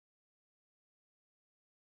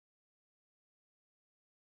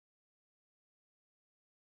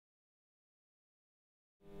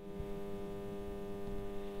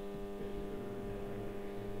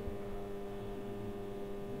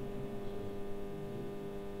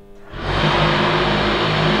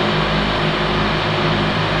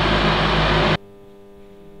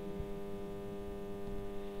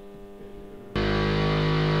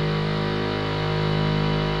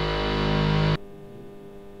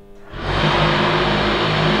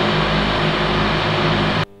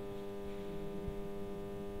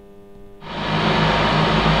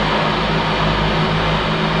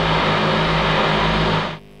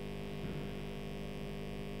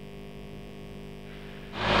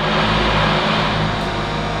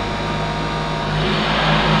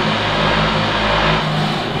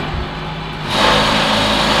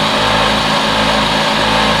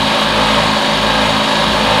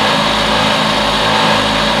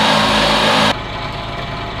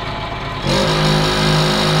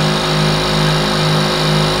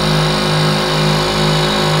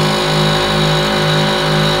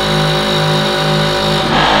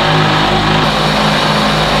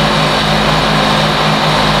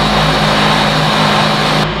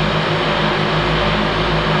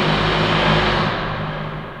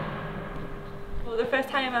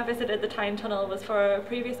I visited the Tyne Tunnel was for a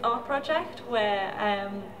previous art project where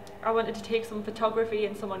I wanted to take some photography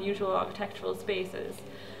in some unusual architectural spaces.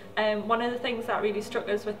 One of the things that really struck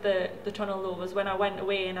us with the tunnel though was when I went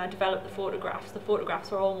away and I developed the photographs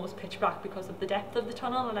were almost pitch black because of the depth of the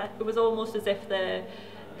tunnel, and it was almost as if the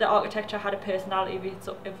architecture had a personality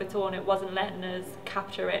of its own. It wasn't letting us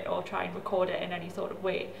capture it or try and record it in any sort of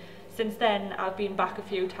way. Since then I've been back a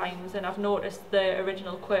few times and I've noticed the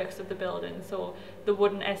original quirks of the building, so the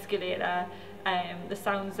wooden escalator, the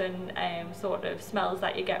sounds and sort of smells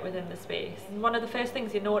that you get within the space. And one of the first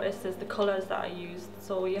things you notice is the colours that are used.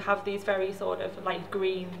 So you have these very sort of light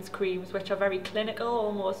greens, creams, which are very clinical,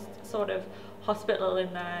 almost sort of hospital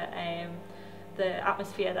in the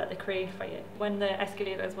atmosphere that they create for you. When the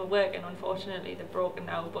escalators were working, unfortunately they're broken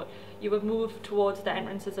now, but you would move towards the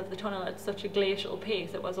entrances of the tunnel at such a glacial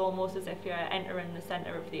pace, it was almost as if you're entering the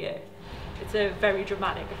centre of the earth. It's a very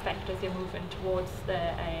dramatic effect as you're moving towards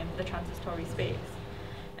the transitory space.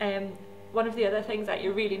 One of the other things that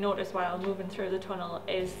you really notice while moving through the tunnel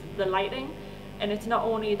is the lighting. And it's not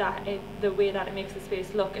only that the way that it makes the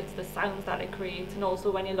space look, it's the sounds that it creates, and also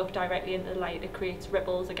when you look directly into the light it creates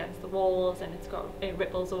ripples against the walls and it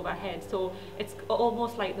ripples overhead. So it's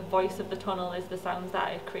almost like the voice of the tunnel is the sounds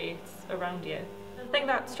that it creates around you. The thing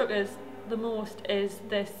that struck us the most is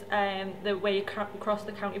this, the way you cross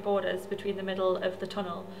the county borders between the middle of the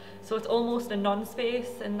tunnel. So it's almost a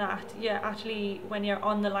non-space in that you're actually, when you're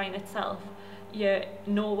on the line itself, you're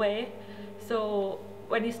nowhere. So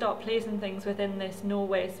when you start placing things within this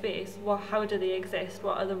nowhere space, how do they exist?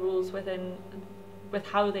 What are the rules with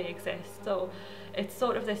how they exist? So it's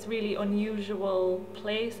sort of this really unusual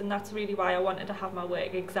place, and that's really why I wanted to have my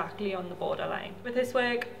work exactly on the borderline. With this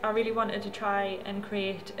work, I really wanted to try and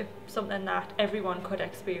create something that everyone could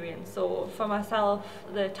experience. So for myself,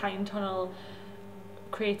 the Tyne Tunnel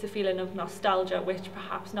creates a feeling of nostalgia, which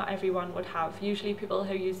perhaps not everyone would have. Usually people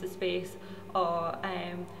who use the space are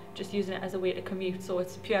just using it as a way to commute, so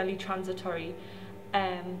it's purely transitory.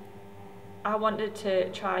 I wanted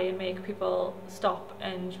to try and make people stop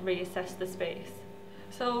and reassess the space.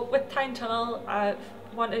 So with Tyne Tunnel, I've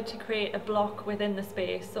wanted to create a block within the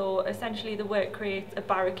space, so essentially the work creates a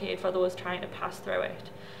barricade for those trying to pass through it.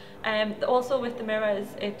 Also with the mirrors,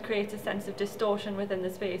 it creates a sense of distortion within the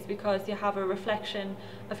space because you have a reflection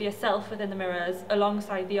of yourself within the mirrors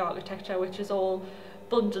alongside the architecture, which is all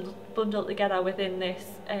bundled together within this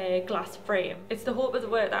glass frame. It's the hope of the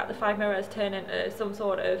work that the 5 mirrors turn into some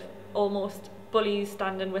sort of almost bullies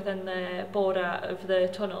standing within the border of the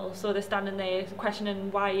tunnel. So they're standing there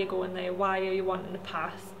questioning why you're going there, why are you wanting to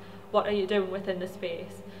pass, what are you doing within the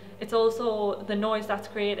space. It's also the noise that's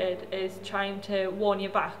created is trying to warn you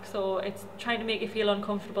back, so it's trying to make you feel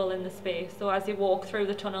uncomfortable in the space. So as you walk through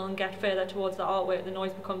the tunnel and get further towards the artwork, the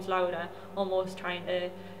noise becomes louder, almost trying to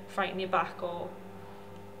frighten you back or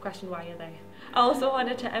question why you're there. I also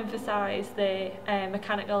wanted to emphasise the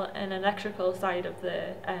mechanical and electrical side of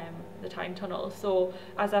the Tyne Tunnel. So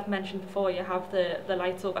as I've mentioned before, you have the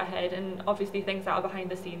lights overhead and obviously things that are behind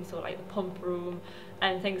the scenes, so like the pump room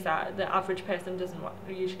and things that the average person doesn't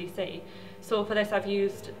usually see. So for this I've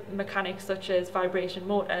used mechanics such as vibration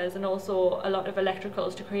motors and also a lot of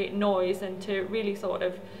electricals to create noise and to really sort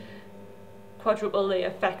of quadruple the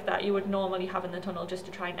effect that you would normally have in the tunnel, just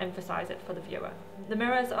to try and emphasise it for the viewer. The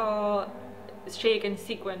mirrors are shaken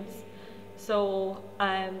sequence, So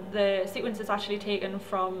the sequence is actually taken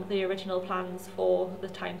from the original plans for the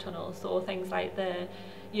Tyne Tunnel. So things like the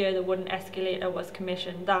year the wooden escalator was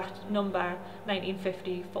commissioned, that number,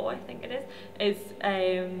 1954 I think it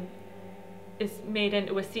is made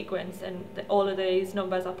into a sequence, and all of these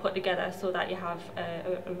numbers are put together so that you have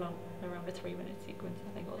around a 3-minute sequence,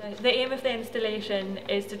 I think. The aim of the installation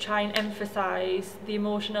is to try and emphasise the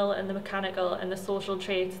emotional and the mechanical and the social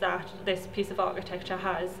traits that this piece of architecture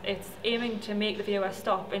has. It's aiming to make the viewer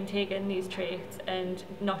stop and take in these traits and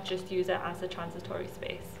not just use it as a transitory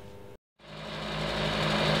space.